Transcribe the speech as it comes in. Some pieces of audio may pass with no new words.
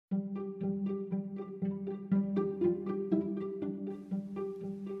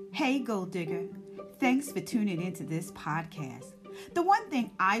Hey, Gold Digger. Thanks for tuning into this podcast. The one thing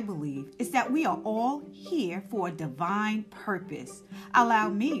I believe is that we are all here for a divine purpose. Allow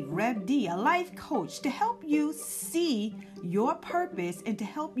me, Rev D, a life coach, to help you see your purpose and to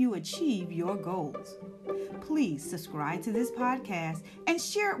help you achieve your goals. Please subscribe to this podcast and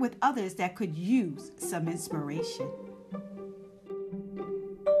share it with others that could use some inspiration.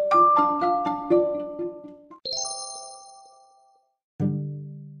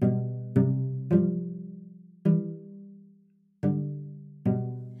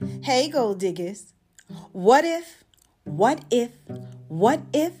 Hey, Gold Diggers. What if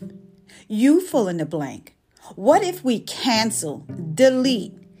you fill in the blank? What if we cancel,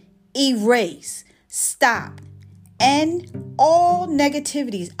 delete, erase, stop, end all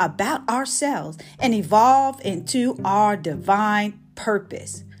negativities about ourselves and evolve into our divine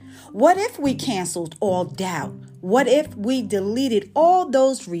purpose? What if we canceled all doubt? What if we deleted all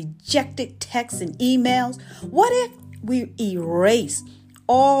those rejected texts and emails? What if we erased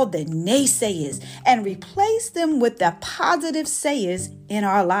all the naysayers and replace them with the positive sayers in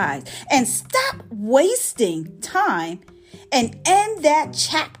our lives and stop wasting time and end that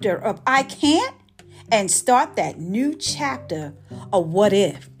chapter of I can't and start that new chapter of what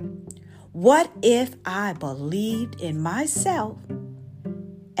if? What if I believed in myself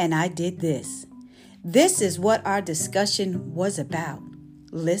and I did this? This is what our discussion was about.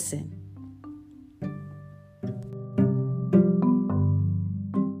 Listen.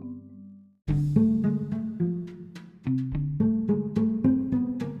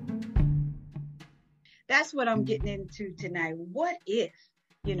 That's what I'm getting into tonight. What if,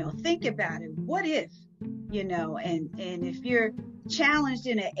 think about it. What if, and if you're challenged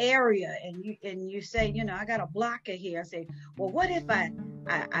in an area and you say, I got a blocker here. I say, well, what if I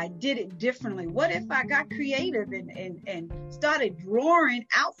did it differently? What if I got creative and started drawing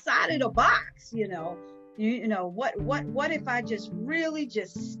outside of the box? What if I just really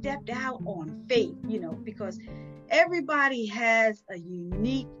just stepped out on faith, because everybody has a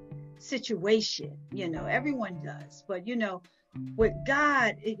unique situation, everyone does, but with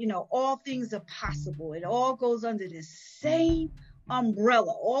God, all things are possible. It all goes under the same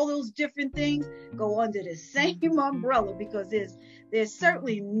umbrella. All those different things go under the same umbrella because there's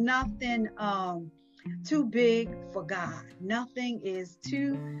certainly nothing too big for God. Nothing is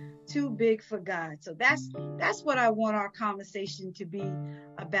too big for God. So that's what I want our conversation to be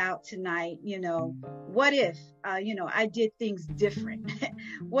about tonight. What if I did things different?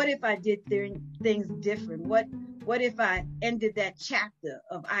 What if I did things different? What if I ended that chapter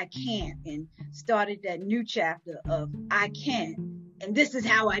of I can't and started that new chapter of I can? And this is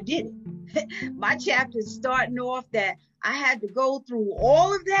how I did it. My chapter is starting off that I had to go through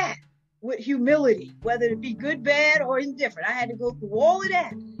all of that with humility, whether it be good, bad, or indifferent. I had to go through all of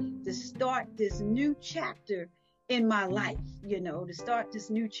that to start this new chapter in my life, to start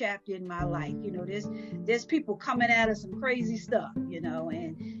this new chapter in my life. There's people coming at us some crazy stuff,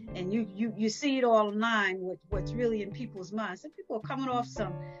 and you see it all online with what's really in people's minds. Some people are coming off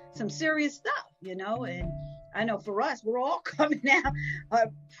some serious stuff, and I know for us, we're all coming out,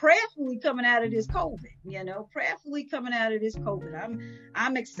 prayerfully coming out of this COVID, prayerfully coming out of this COVID.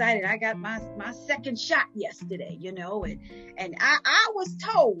 I'm excited. I got my second shot yesterday, and I was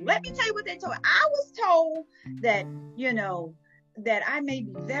told, let me tell you what they told me. I was told that, that I may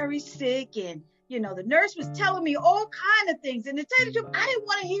be very sick and, the nurse was telling me all kinds of things. And to tell you the truth, I didn't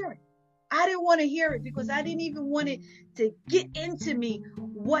want to hear it. I didn't want to hear it because I didn't even want it to get into me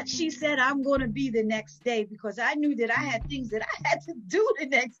what she said I'm going to be the next day, because I knew that I had things that I had to do the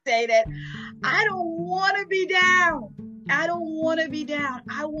next day that I don't want to be down. I don't want to be down.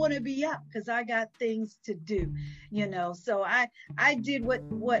 I want to be up because I got things to do, so I did what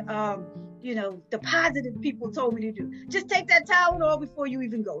the positive people told me to do. Just take that Tylenol before you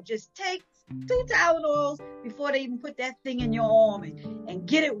even go. Just take 2 Tylenols before they even put that thing in your arm and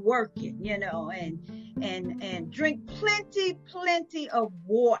get it working, and drink plenty of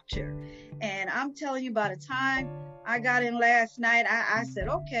water. And I'm telling you, by the time I got in last night, I said,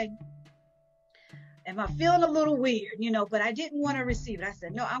 okay, am I feeling a little weird, but I didn't want to receive it. I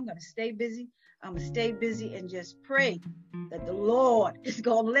said, no, I'm going to stay busy. I'm going to stay busy and just pray that the Lord is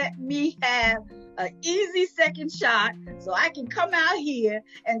going to let me have an easy second shot so I can come out here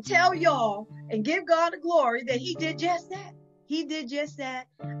and tell y'all and give God the glory that he did just that. He did just that.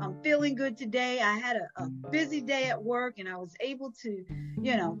 I'm feeling good today. I had a busy day at work and I was able to,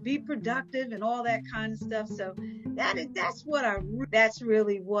 be productive and all that kind of stuff. So that's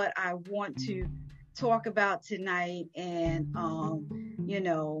really what I want to talk about tonight, and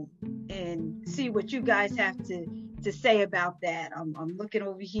and see what you guys have to to say about that. I'm looking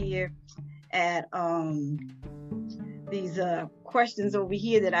over here at these questions over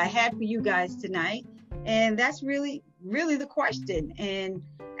here that I had for you guys tonight, and that's really the question. And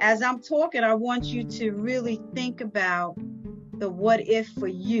as I'm talking, I want you to really think about the what if for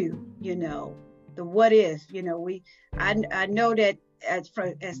you. The what if. I know that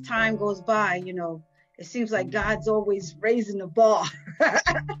as time goes by, it seems like God's always raising the bar,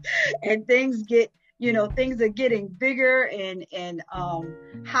 and things are getting bigger and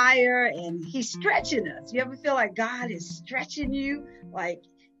higher, and he's stretching us. You ever feel like God is stretching you, like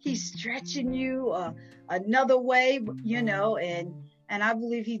he's stretching you another way, and I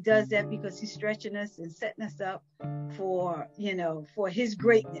believe he does that because he's stretching us and setting us up for his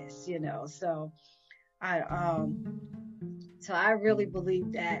greatness, so I really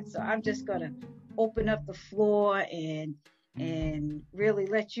believe that. So I'm just going to open up the floor and really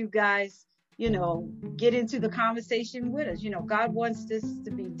let you guys, get into the conversation with us. God wants us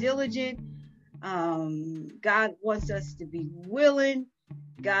to be diligent. God wants us to be willing.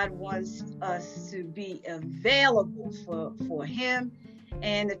 God wants us to be available for him.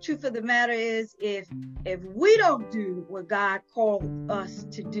 And the truth of the matter is, if we don't do what God called us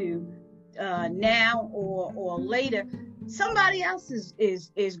to do now or later, somebody else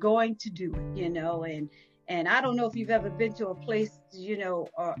is going to do it, and I don't know if you've ever been to a place,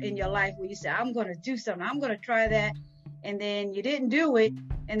 or in your life where you say, I'm going to do something, I'm going to try that, and then you didn't do it,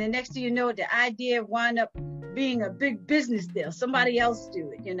 and the next thing you know, the idea wound up being a big business deal. Somebody else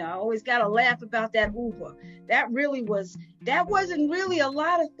do it. I always got to laugh about that Uber. That wasn't really a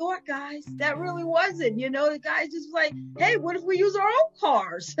lot of thought, guys. That really wasn't. The guys just like, hey, what if we use our own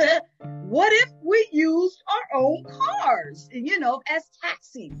cars? What if we used our own cars, as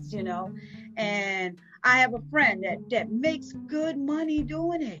taxis, And I have a friend that makes good money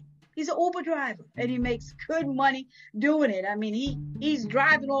doing it. He's an Uber driver, and he makes good money doing it. I mean, he's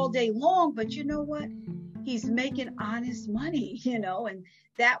driving all day long, but you know what? He's making honest money, and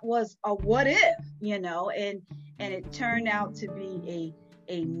that was a what if, and it turned out to be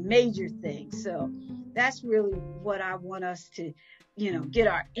a major thing. So that's really what I want us to, get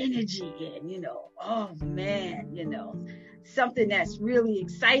our energy in, oh man, something that's really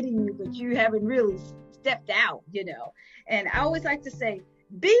exciting you, but you haven't really stepped out, and I always like to say,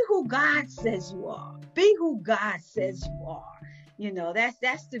 be who God says you are. Be who God says you are.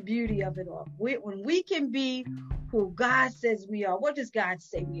 That's the beauty of it all. When we can be who God says we are, what does God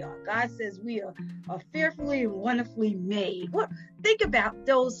say we are? God says we are fearfully and wonderfully made. Think about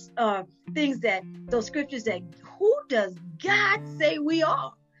those those scriptures that who does God say we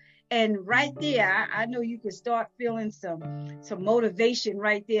are? And right there, I know you can start feeling some motivation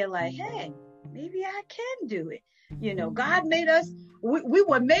right there, like, hey, maybe I can do it. God made us, we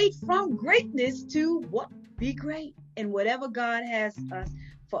were made from greatness to what? Be great in whatever God has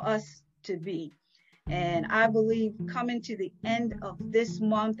for us to be. And I believe coming to the end of this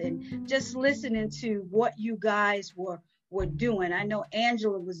month and just listening to what you guys were doing. I know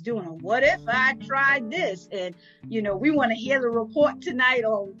Angela was doing a what if I tried this? And, we want to hear the report tonight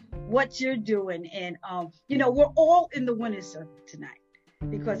on what you're doing. And, we're all in the winner's circle tonight,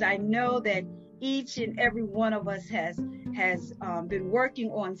 because I know that each and every one of us has been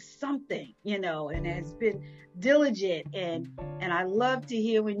working on something, and has been diligent. And I love to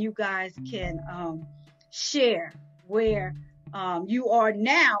hear when you guys can share where you are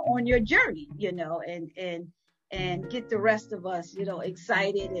now on your journey, and get the rest of us,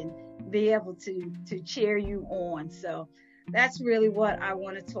 excited and be able to cheer you on. So that's really what I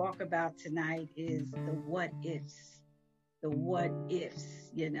want to talk about tonight, is the what ifs,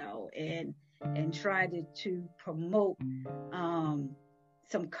 and try to promote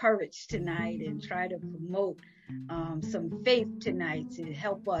some courage tonight, and try to promote some faith tonight to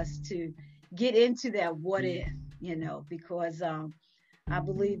help us to get into that what if, because I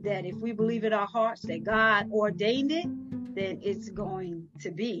believe that if we believe in our hearts that God ordained it, then it's going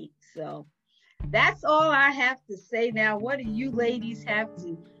to be. So that's all I have to say now. What do you ladies have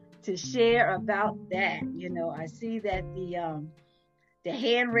to share about that? I see that the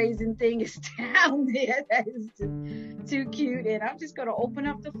hand raising thing is down there. That is just too cute. And I'm just going to open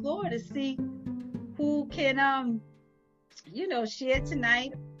up the floor to see who can, share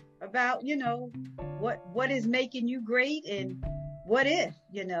tonight about, what is making you great, and what if,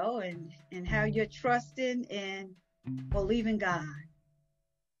 and how you're trusting and believing God.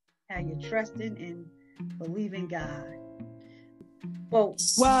 How you're trusting and believing God. Well,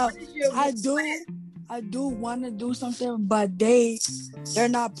 I do want to do something, but they're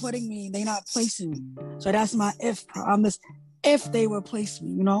not putting me, they're not placing me. So that's my if promise, if they will place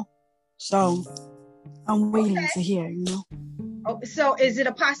me, So I'm waiting Okay. to hear, you know. Oh, so is it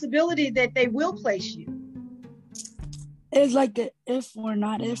a possibility that they will place you? It's like the if or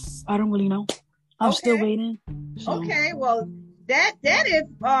not if. I don't really know. I'm still Okay. waiting. So Okay. Well, that's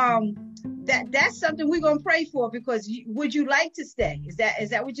something we're gonna pray for because would you like to stay? Is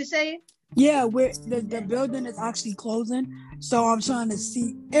that what you're saying? yeah, the building is actually closing. So I'm trying to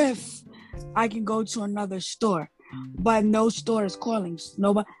see if I can go to another store. But no store is calling.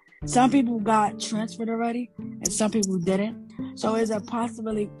 Nobody. Some people got transferred already, and some people didn't. So it's a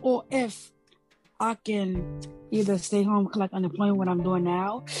possibility, or if I can either stay home, collect unemployment, what I'm doing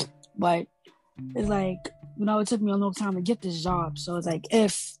now. But it's like, it took me a long time to get this job. So it's like,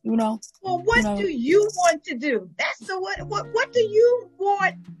 if, Well, you what know, do you want to do? That's the what do you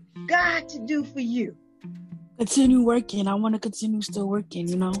want God to do for you? continue working. I want to continue still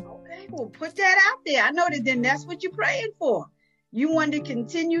working. Okay, well, put that out there. I know that then that's what you're praying for. You want to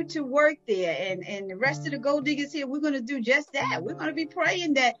continue to work there, and the rest of the gold diggers here, we're going to do just that. We're going to be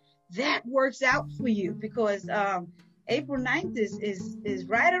praying that works out for you because April 9th is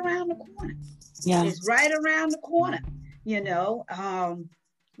right around the corner. Yeah. It's right around the corner, but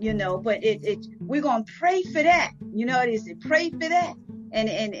we're going to pray for that. You know, it is to pray for that.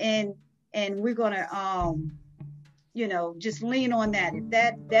 And we're going to, just lean on that. If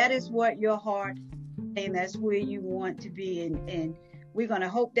that is what your heart and that's where you want to be. And we're going to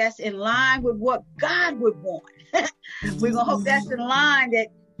hope that's in line with what God would want. We're going to hope that's in line that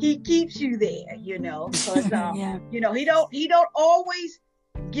he keeps you there, because, Yeah. he don't always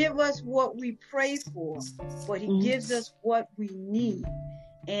give us what we pray for, but he gives us what we need.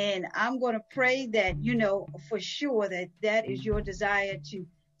 And I'm going to pray that, for sure that is your desire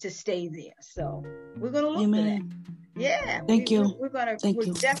to stay there. So we're going to look for that. Yeah. Thank you. We're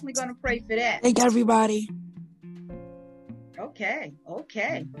definitely going to pray for that. Thank everybody. Okay.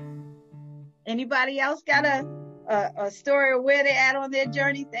 Anybody else got a story of where they're at on their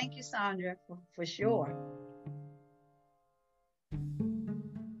journey? Thank you, Sandra, for sure.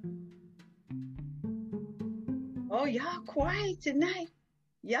 Oh, y'all quiet tonight.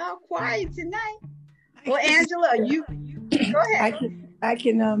 Well, Angela, you go ahead. I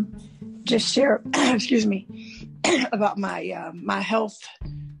can just share, excuse me, about my health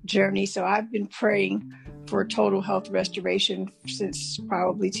journey. So I've been praying for total health restoration since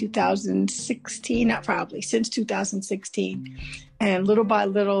probably 2016, since 2016. And little by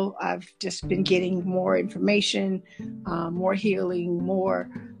little, I've just been getting more information, more healing, more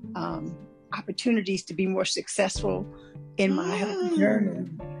opportunities to be more successful in my health journey.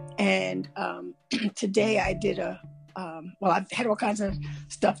 And today I did I've had all kinds of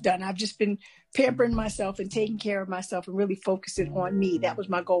stuff done. I've just been pampering myself and taking care of myself and really focusing on me. That was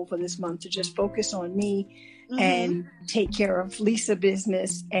my goal for this month, to just focus on me and take care of Lisa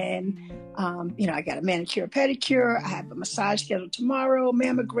business. And, I got a manicure, pedicure. I have a massage scheduled tomorrow,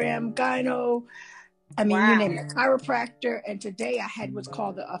 mammogram, gyno. You name it, chiropractor. And today I had what's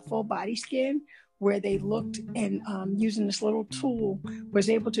called a full body scan, where they looked and using this little tool was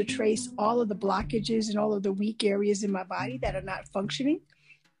able to trace all of the blockages and all of the weak areas in my body that are not functioning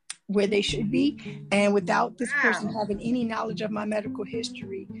where they should be. And without this person having any knowledge of my medical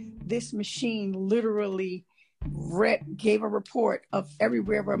history, this machine literally gave a report of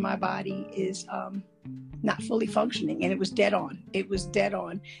everywhere where my body is not fully functioning. And it was dead on.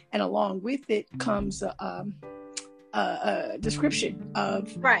 And along with it comes a description of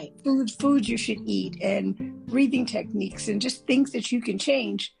foods you should eat and breathing techniques and just things that you can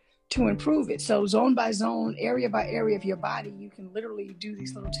change to improve it. So zone by zone, area by area of your body, you can literally do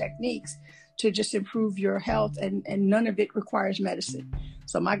these little techniques to just improve your health, and none of it requires medicine.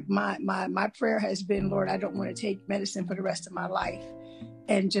 So my prayer has been, Lord, I don't want to take medicine for the rest of my life.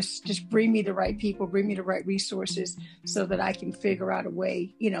 And just bring me the right people, bring me the right resources so that I can figure out a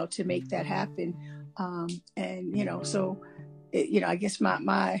way, to make that happen. I guess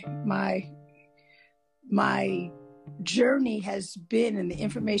my journey has been, and the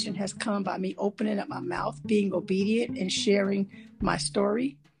information has come by me opening up my mouth, being obedient and sharing my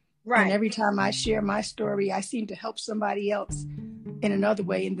story. Right. And every time I share my story, I seem to help somebody else in another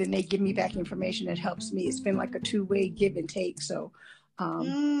way. And then they give me back information that helps me. It's been like a two-way give and take. So, I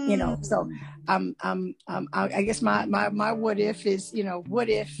guess my what if is, what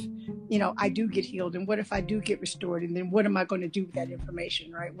if, I do get healed, and what if I do get restored, and then what am I going to do with that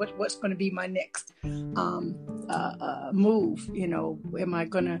information, right? What's going to be my next move? Am I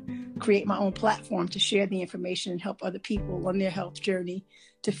going to create my own platform to share the information and help other people on their health journey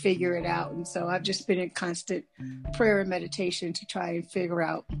to figure it out? And so I've just been in constant prayer and meditation to try and figure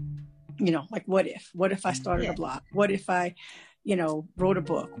out, what if I started a blog? What if I wrote a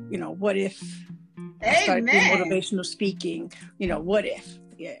book? What if I started doing Amen. motivational speaking, what if?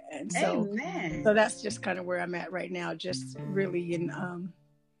 Yeah. And so Amen. that's just kind of where I'm at right now, just really in a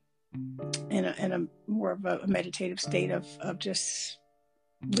more of a meditative state of just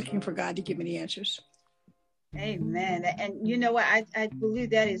looking for God to give me the answers. Amen. And you know what? I believe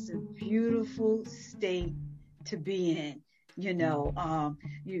that is a beautiful state to be in.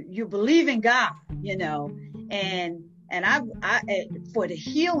 You believe in God, and I for the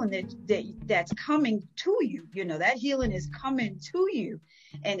healing that's coming to you, that healing is coming to you,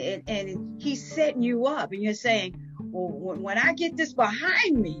 and He's setting you up, and you're saying, well, when I get this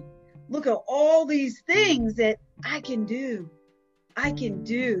behind me, look at all these things that I can do.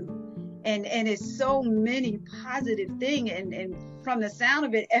 And it's so many positive things, and from the sound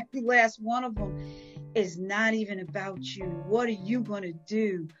of it, every last one of them is not even about you. What are you going to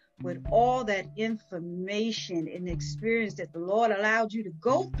do with all that information and experience that the Lord allowed you to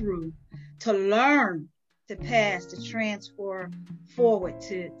go through, to learn, to pass, to transfer forward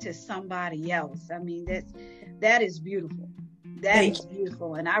to somebody else? I mean, that is beautiful. That is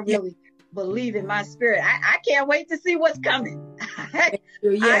beautiful. And I really believe in my spirit. I can't wait to see what's coming. I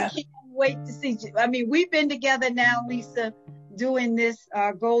can't wait to see. I mean, we've been together now, Lisa, doing this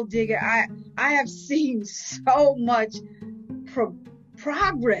Gold Digger. I have seen so much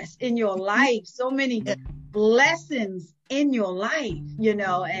progress in your life, so many blessings in your life,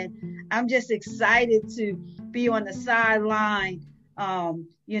 and I'm just excited to be on the sideline,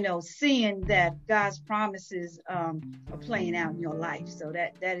 seeing that God's promises are playing out in your life. So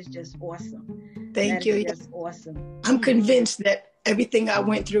that is just awesome. Thank you. Just awesome. I'm convinced that everything I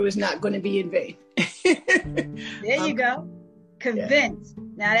went through is not going to be in vain. There you go. Convinced.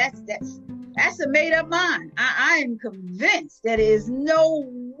 Now that's a made up mind. I am convinced that there is no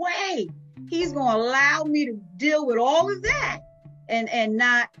way He's going to allow me to deal with all of that and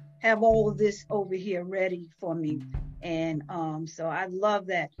not have all of this over here ready for me. And so I love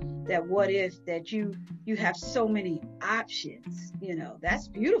that what if, that you have so many options, that's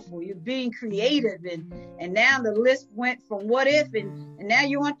beautiful. You're being creative, and now the list went from what if, and now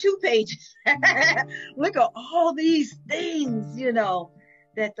you're on 2 pages. Look at all these things,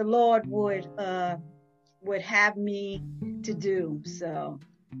 that the Lord would have me to do. So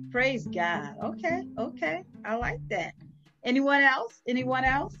praise God. Okay. I like that. Anyone else?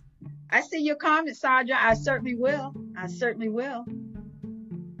 I see your comment, Sandra. I certainly will.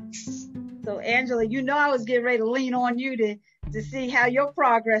 So, Angela, I was getting ready to lean on you to see how your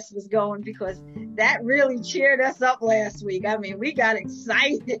progress was going, because that really cheered us up last week. I mean, we got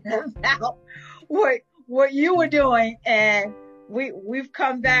excited about what you were doing, and we've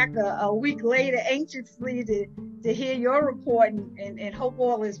come back a week later anxiously to hear your report and hope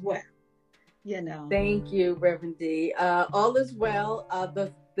all is well. Thank you, Reverend D. All is well.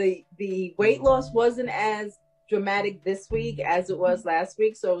 The weight loss wasn't as dramatic this week as it was last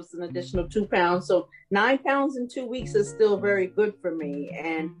week, so it's an additional 2 pounds. So 9 pounds in 2 weeks is still very good for me,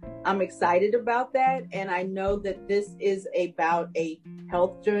 and I'm excited about that. And I know that this is about a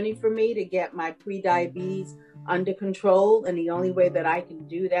health journey for me to get my pre-diabetes under control, and the only way that I can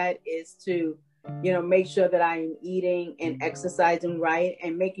do that is to make sure that I am eating and exercising right,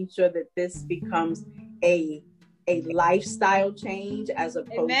 and making sure that this becomes a lifestyle change as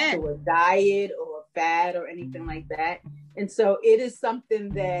opposed to a diet or a fad or anything like that. And so it is something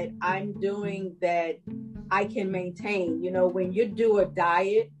that I'm doing that I can maintain. When you do a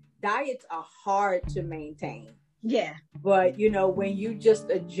diets are hard to maintain. Yeah. But, when you just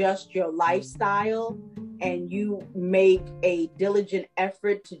adjust your lifestyle and you make a diligent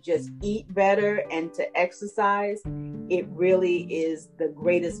effort to just eat better and to exercise, it really is the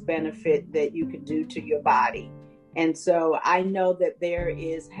greatest benefit that you can do to your body. And so I know that there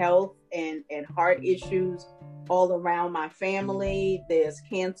is health and heart issues all around my family. There's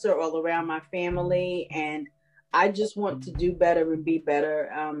cancer all around my family. And I just want to do better and be better,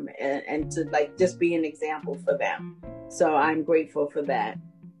 and to just be an example for them. So I'm grateful for that.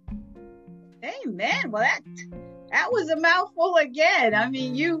 Amen. Well, that was a mouthful again. I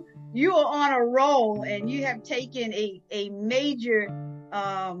mean, you are on a roll, and you have taken a major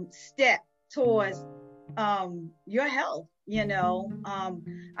step towards your health.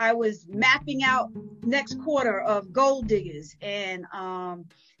 I was mapping out next quarter of Gold Diggers, and I'm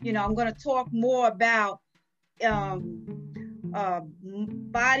going to talk more about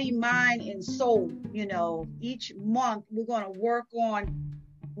body, mind, and soul. Each month we're going to work on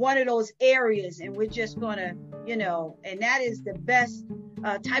one of those areas, and we're just going to, and that is the best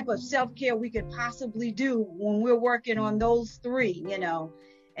type of self-care we could possibly do when we're working on those 3,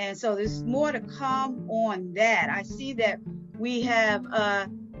 And so there's more to come on that. I see that we have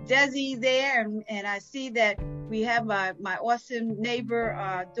Desi there, and I see that we have my awesome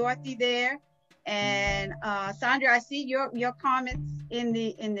neighbor Dorothy there, and Sandra, I see your comments in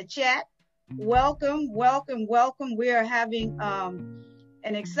the chat. Welcome. We are having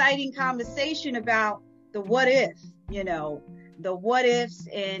an exciting conversation about the what if, the what ifs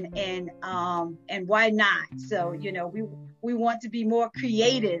and why not. So we want to be more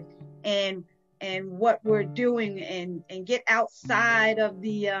creative and what we're doing and get outside of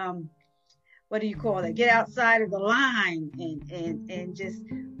the get outside of the line and just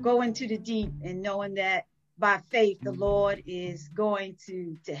go into the deep, and knowing that by faith the Lord is going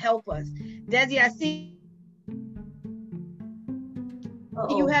to help us. Desi, I see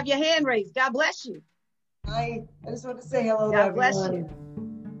you have your hand raised. God bless you. I just want to say hello to everyone. God bless you.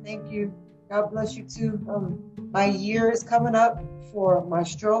 Thank you. God bless you too. My year is coming up for my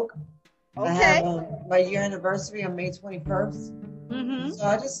stroke. Okay. I have my year anniversary on May 21st. Mm-hmm. So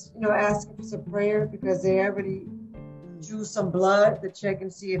I just, asking for some prayer because they already drew some blood to check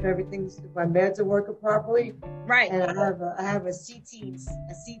and see if if my meds are working properly. Right. And I have a CT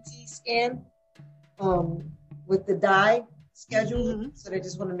scan with the dye scheduled. Mm-hmm. So they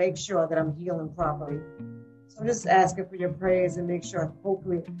just want to make sure that I'm healing properly. So I'm just asking for your prayers and make sure,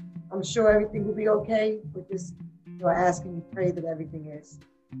 hopefully, I'm sure everything will be okay, but just asking you pray that everything is.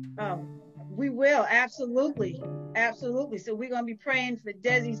 We will, absolutely. So we're going to be praying for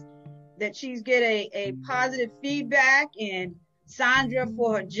Desi that she's get a positive feedback, and Sandra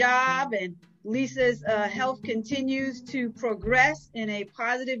for her job, and Lisa's health continues to progress in a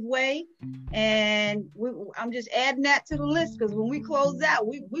positive way. And I'm just adding that to the list, because when we close out,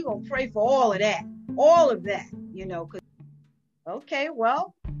 we're going to pray for all of that, Okay,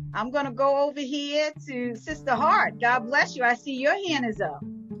 well, I'm going to go over here to Sister Hart. God bless you. I see your hand is up.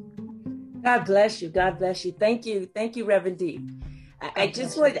 God bless you. Thank you, Reverend D.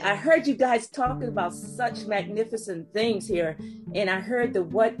 I heard you guys talking about such magnificent things here, and I heard the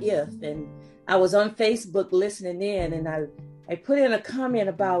what if, and I was on Facebook listening in, and I put in a comment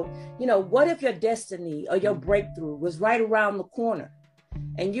about, what if your destiny or your breakthrough was right around the corner,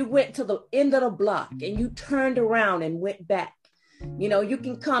 and you went to the end of the block and you turned around and went back. You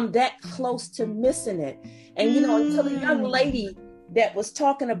can come that close to missing it. And, until the young lady that was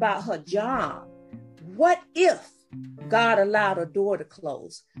talking about her job, what if God allowed a door to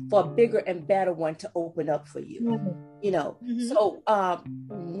close for a bigger and better one to open up for you? Mm-hmm. So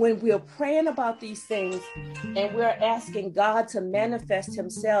when we're praying about these things and we're asking God to manifest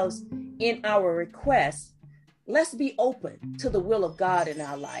himself in our requests, let's be open to the will of God in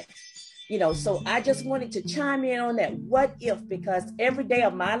our life. So I just wanted to chime in on that what if, because every day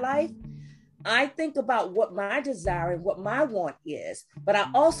of my life, I think about what my desire and what my want is, but I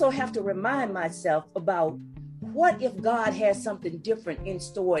also have to remind myself about what if God has something different in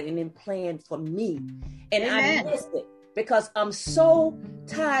store and in plan for me, and Amen. I missed it because I'm so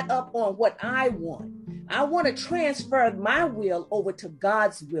tied up on what I want. I want to transfer my will over to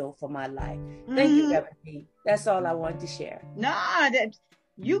God's will for my life. Thank you, Reverend D. That's all I wanted to share.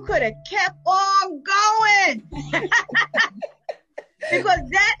 You could have kept on going. Because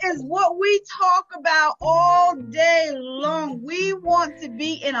that is what we talk about all day long. We want to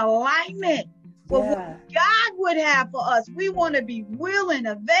be in alignment with what God would have for us. We want to be willing,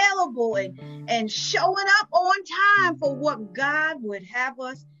 available, and showing up on time for what God would have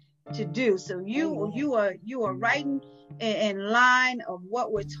us to do. So you are right in line of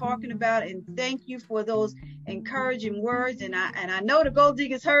what we're talking about, and thank you for those encouraging words. And I know the Gold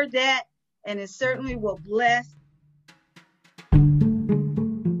Diggers heard that, and it certainly will bless.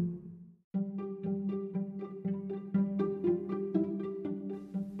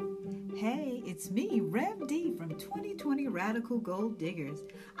 It's me, Rev D from 2020 Radical Gold Diggers.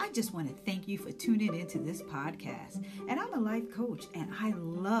 I just want to thank you for tuning into this podcast. And I'm a life coach, and I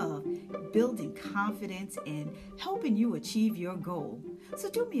love building confidence and helping you achieve your goal. So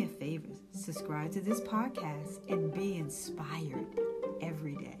do me a favor, subscribe to this podcast and be inspired.